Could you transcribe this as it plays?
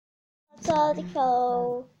Pessoal, daqui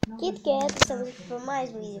fala KitKat, estamos aqui para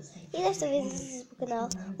mais um vídeo. E desta vez para o canal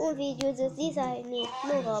um vídeo de design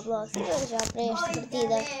no Roblox. E vamos já para esta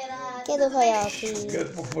partida que é do Royalty.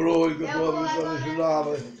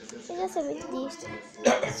 Eu já sei muito disto,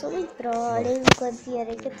 sou muito pro, olhem quanto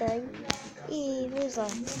dinheiro é que eu tenho. E vamos lá.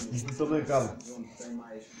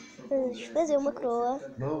 Vamos fazer uma coroa.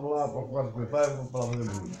 Vamos lá para o quarto de pai, vamos para lá fazer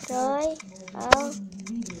muito. Roy, Al,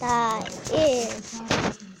 e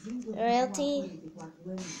Royalty.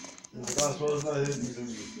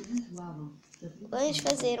 Vamos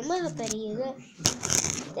fazer uma rapariga.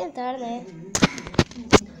 Tentar, né?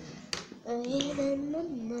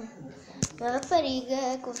 Uma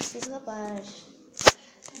rapariga com vestido de rapaz.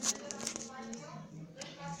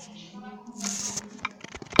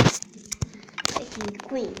 Aqui,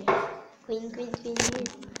 Queen. Queen.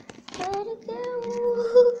 Para cá,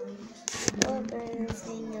 oh,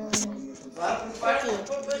 senhora. Aqui.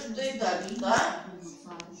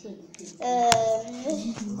 Sim.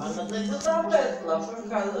 Mas não tem que estar aberto lá para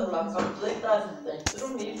casa, lá para deitar, tens que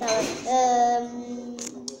dormir. Tá.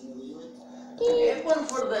 É quando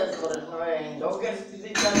for 10 horas, não é ainda? Ou queres que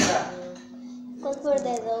deitar já? Quando for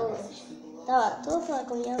 10 horas. Tá lá, estou a falar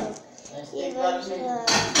com a minha mãe. E vamos lá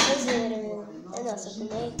fazer a nossa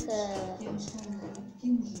boneca.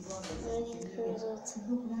 Com os outros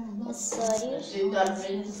acessórios. Deitar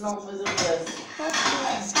mesmo, senão fazer o resto.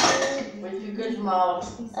 Depois ficas mal.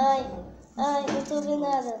 Ai, não estou a ver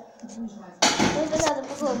nada. Não estou a ver nada,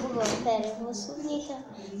 bugou. Espera, eu vou subir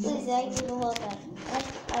o design e vou voltar.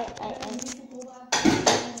 Ai.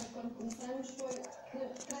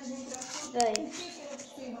 Bem.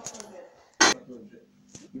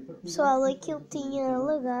 Pessoal, aquilo tinha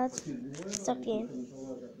lagado. Só que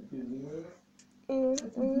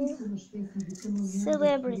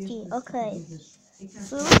Celebrity, ok.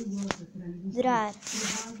 Celebrar.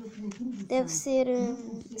 Deve ser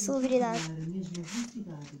celebridade.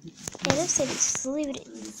 Deve ser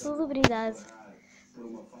celebridade.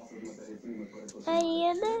 Aí,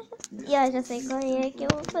 Ana. Já sei qual é que eu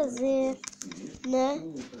vou fazer. Né?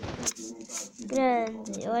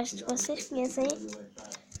 Grande. Eu acho que vocês conhecem.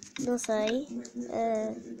 Não sei.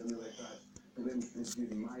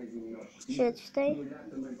 Já testei.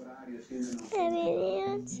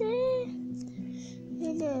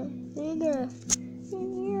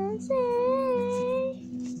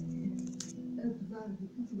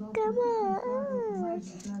 Come on,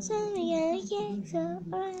 so we gotta get so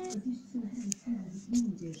right.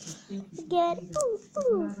 Get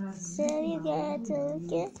so you got to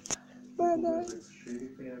get on.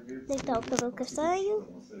 Deitar o cabelo castanho.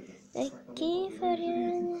 Aqui,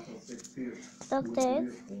 Fabiana. Dog tag.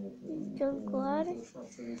 John Claro.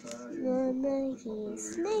 Nana aqui.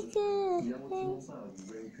 Snake.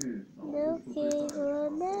 Milky.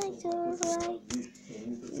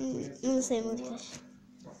 Não sei músicas.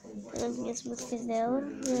 Eu não conheço músicas dela,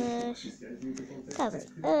 mas tá bem.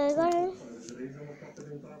 Agora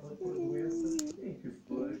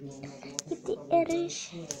que eras?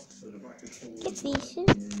 Que fixe?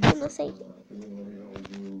 Eu não sei.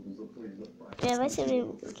 Já vai saber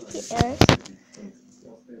o que eras.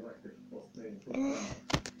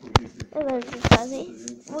 Agora o que fazem?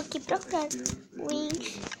 Vou aqui procurar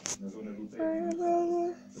Wings.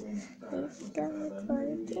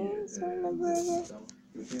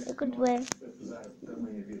 Eu curto bem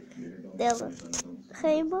dela.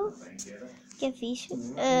 Rainbow, que é fixe.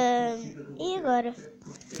 E agora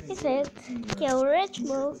Effect, que é o Red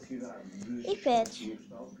Smoke. E Patch.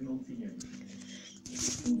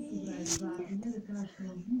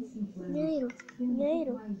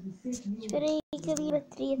 Dinheiro. Espera aí que a minha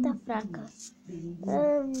bateria está fraca.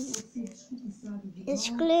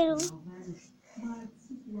 Escolher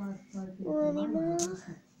um animal.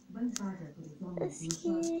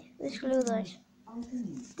 Assim, escolher 2.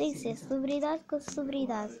 Tem que ser celebridade com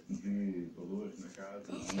celebridade.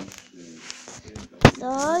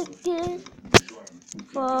 Dog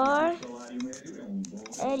for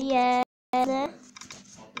Ariana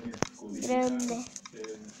Grande.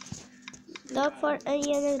 Dog for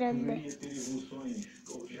Ariana Grande.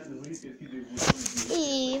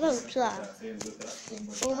 E vamos lá.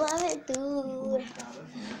 Uma aventura.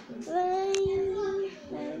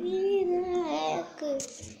 A vida é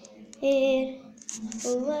correr.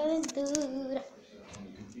 Uma aventura.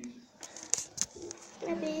 A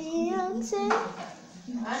Beyoncé.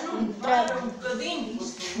 Não, para um bocadinho, por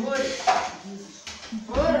favor.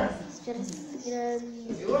 Bora. Grande.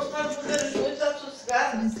 Eu gosto de fazer as coisas, está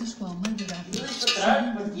sossegado. Para trás,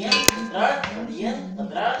 para diante.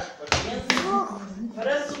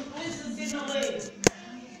 Parece um polícia assim no meio.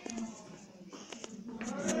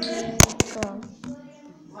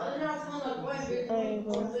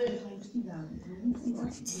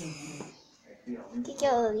 O que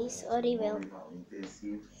ela disse? Horrível.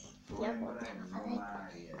 Já vou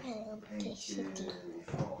trabalhar. Caramba, que chato.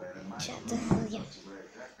 Chato, aliás.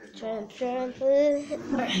 Trump.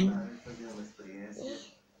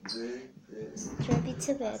 Trump it's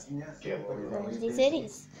a bad. Vamos dizer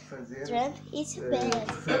isso. Trump it's a bad.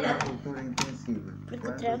 Porque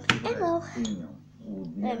o Trump é mau.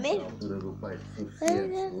 Não é mesmo?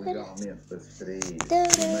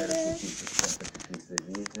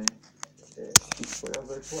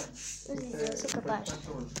 Eu sou capaz.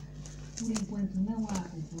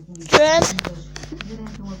 Trump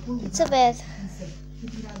it's a bad.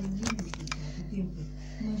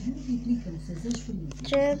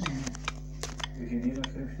 Trump hoje em dia nós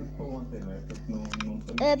queremos tudo para ontem, não é? Porque não estamos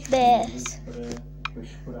a bad. para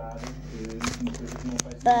esperar uma coisa que não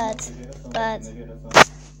vai ser Bad. na geração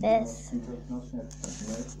Best. dos nossos netos. Portanto,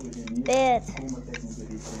 nós, hoje em dia, Bad. com uma técnica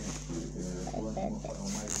diferente, falando de uma forma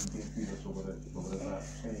mais intensiva sobre as artes,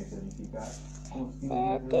 sem as verificar,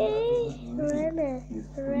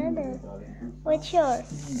 Runner. What's yours?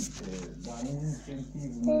 dá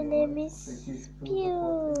incentivo My name is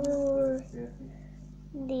Pure.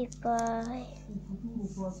 Defy.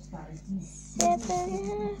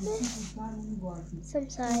 Some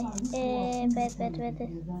side. Bad.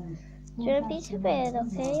 Trump is bad,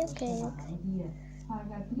 okay.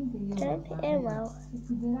 Trump é mau.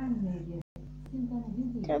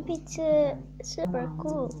 Trump is super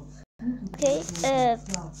cool. Ok?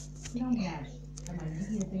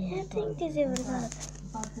 Eu tenho que dizer a verdade.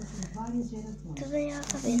 Tudo vem à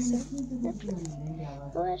cabeça.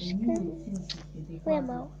 Eu acho que ele é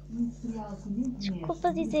mau.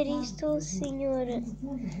 Desculpa dizer isto, senhor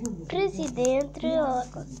presidente, ou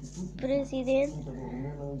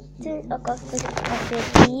qualquer coisa que vai ser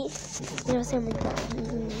aqui. Eu vou ser muito bom.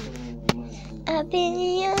 A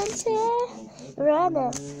Beyoncé.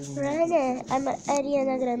 Runner. I'm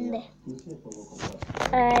Ariana Grande.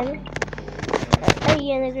 I'm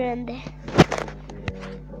Ariana Grande.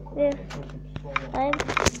 I'm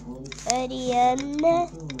Ariana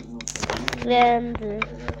Grande.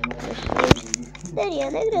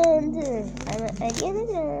 Ariana Grande. I'm Ariana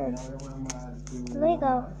Grande.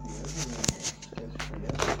 Legal.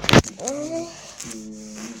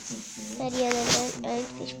 Ariana Grande. É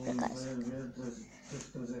muito fixe por acaso.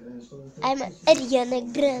 I'm Ariana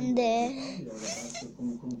Grande.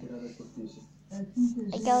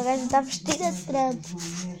 Aquela gaja está vestida de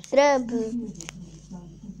Trump.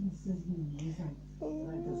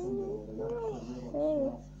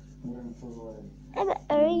 I'm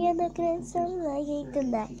Ariana Grande, so like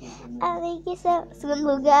tonight. I think it's a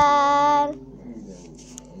segundo lugar.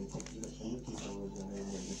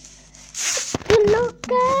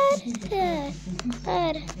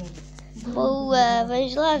 Boa,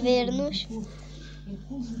 vamos lá ver-nos.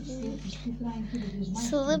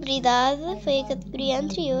 Celebridade foi a categoria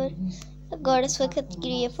anterior. Agora, se a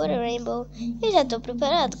categoria for a Rainbow, eu já estou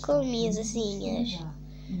preparado com minhas assinhas.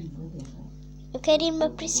 Eu quero ir-me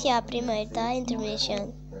apreciar primeiro, tá?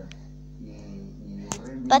 Intermission.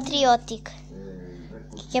 Patriótico.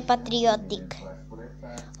 O que é patriótico?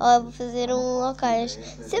 Vou fazer um locais.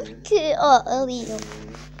 Sempre que... ali.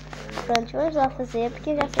 Pronto, vamos lá fazer,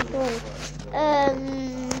 porque eu já sei que eu...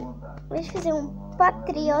 vamos fazer um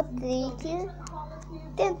patriótico.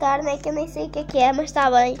 Tentar, né? Que eu nem sei o que é, mas está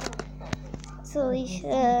bem. Sou lixo.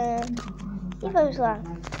 E vamos lá.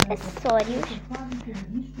 Acessórios.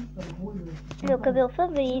 Meu cabelo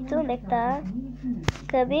favorito. Onde é que está?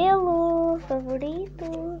 Cabelo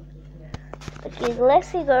favorito. Aqui,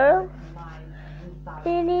 Lexi Girl.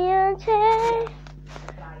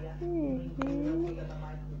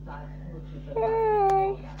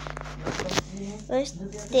 Vamos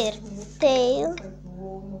ter tail.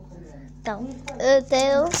 Então, o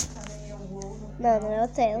tail. Não é o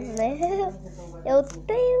tail, né? É o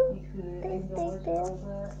tail.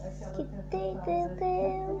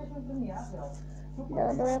 Tail.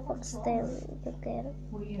 Não é o foxtail que eu quero.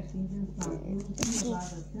 Aqui.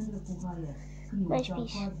 Mais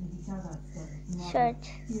bicho. Short.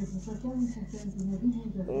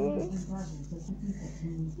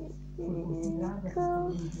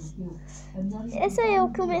 Essa é o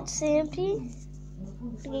que eu meto sempre.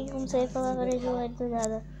 Porque comecei a falar várias vezes do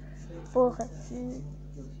nada. Porra.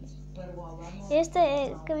 Esta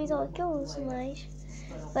é a camisola que eu uso mais.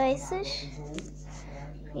 Peças.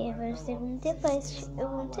 E vamos ter que meter peças. Eu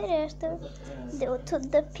vou meter esta. Deu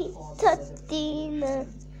toda pintadinha.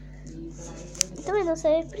 Também não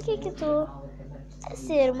sei porque que eu estou a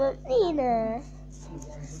ser uma menina.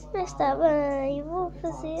 Mas está bem, vou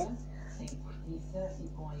fazer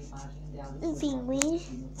Um pinguim.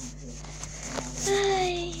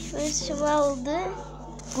 Ai, vamos chamá-lo de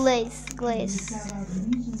Glaze.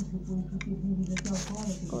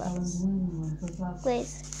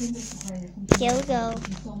 Que é legal.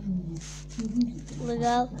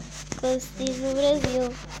 Como se diz no Brasil.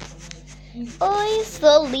 Oi,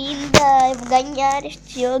 sou linda. Eu vou ganhar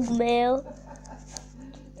este jogo, meu.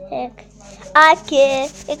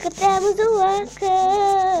 Encontramos o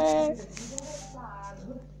hacker.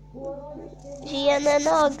 Giana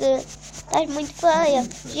Nog, estás muito feia.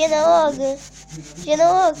 Giana Og,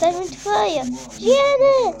 estás muito feia.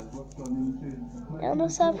 Giana! Ela não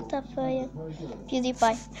sabe que está feia.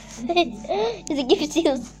 PewDiePie. Esse aqui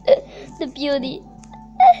vestidos do Pewdie.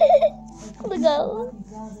 Legal.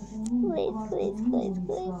 Glaze.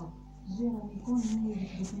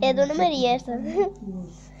 É a Dona Maria esta.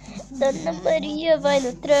 Dona Maria vai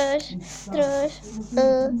no trás.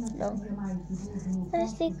 Não.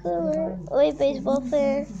 Assim como... Oi, beisebol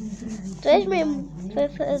fã. Tu és mesmo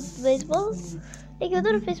fã de beisebol? É que eu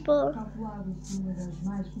adoro beisebol.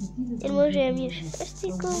 Irmãos gêmeos.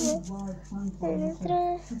 Assim como... Vai no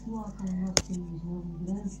trás.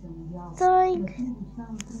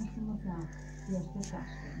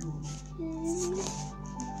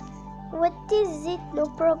 What is it? No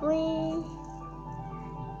problem.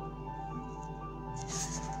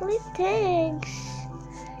 Thanks.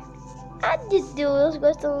 Dudu, eles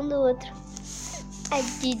gostam um do outro.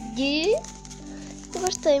 Dudu. Eu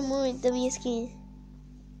gostei muito da minha skin.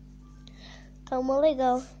 Tá uma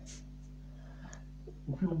legal.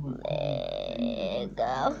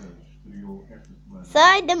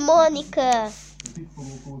 Sai, demônica!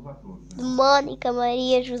 Demônica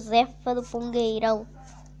Maria Josefa do Pongueirão.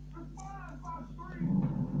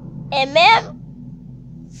 É mesmo?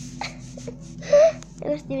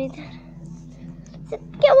 Eu gosto de imitar. Você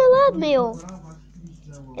quer o meu lado, meu?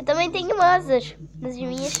 Eu também tenho asas, mas as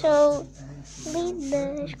minhas são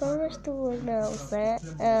lindas como as tuas não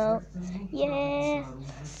são. Yeah,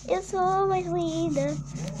 eu sou mais linda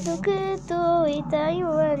do que tu e tenho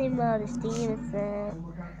um animal de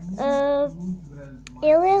estimação.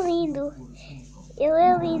 Ele é lindo,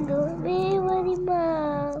 meu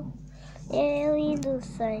animal. É lindo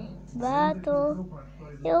sem batom.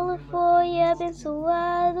 Ele foi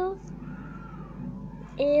abençoado.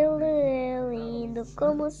 Ele é lindo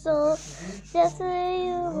como o sol. Já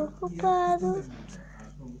sei o meu culpado,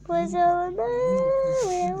 pois ela não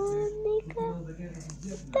é única.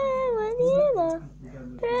 Tem um animal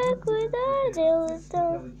pra cuidar dele. Então,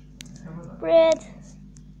 Brad,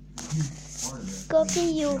 copy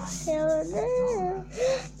you. Ela não.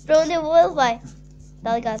 Pra onde eu vou, ele vai.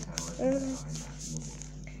 Tá ligado?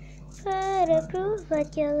 Para provar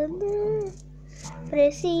que ela não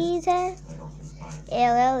precisa.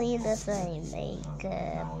 Ela é linda sem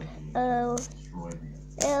make-up.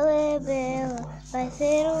 Ela é bela, vai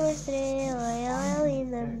ser uma estrela. Ela é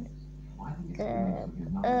linda.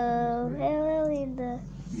 Ela é linda.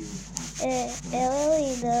 Ela é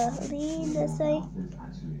linda sem.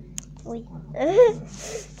 Ui.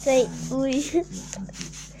 Sei, ui.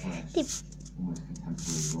 Tipo.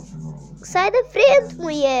 Sai da frente,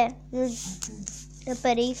 mulher.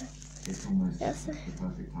 Rapariga. Nossa.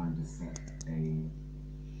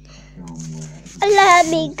 Olá,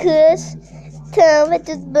 amigos. Então, vai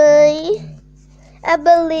tudo bem? I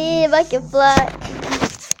believe I can fly.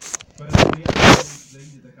 Para criar da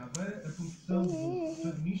Ilha da Caveira, a produção de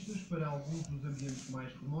feministas para alguns dos ambientes mais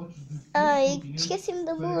remotos de Ai, esqueci-me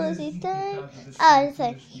da música. Já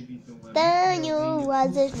sei. Tenho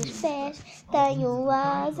asas nos pés, tenho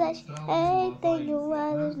asas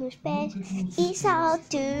nos pés e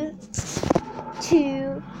salto,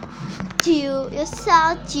 eu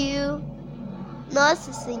salto.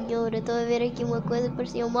 Nossa senhora, estou a ver aqui uma coisa que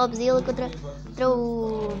parecia um Mobzilla contra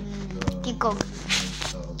o King Kong.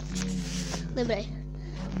 Lembrei.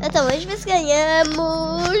 Então, vamos ver se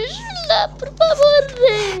ganhamos. Por favor.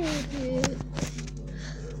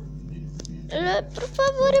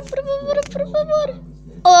 Por favor.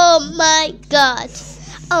 Oh my god.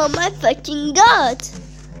 Oh my fucking god.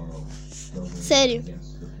 Sério.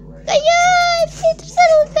 Ganhei! Fiquei em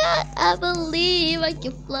terceiro lugar. I believe I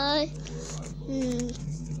can fly.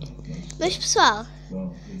 Mas pessoal,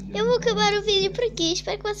 eu vou acabar o vídeo por aqui.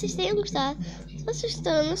 Espero que vocês tenham gostado. Se vocês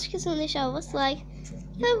gostaram, não se esqueçam de deixar o vosso like,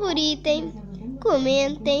 favoritem,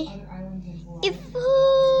 comentem. E fui!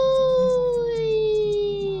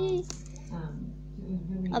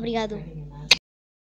 Obrigado.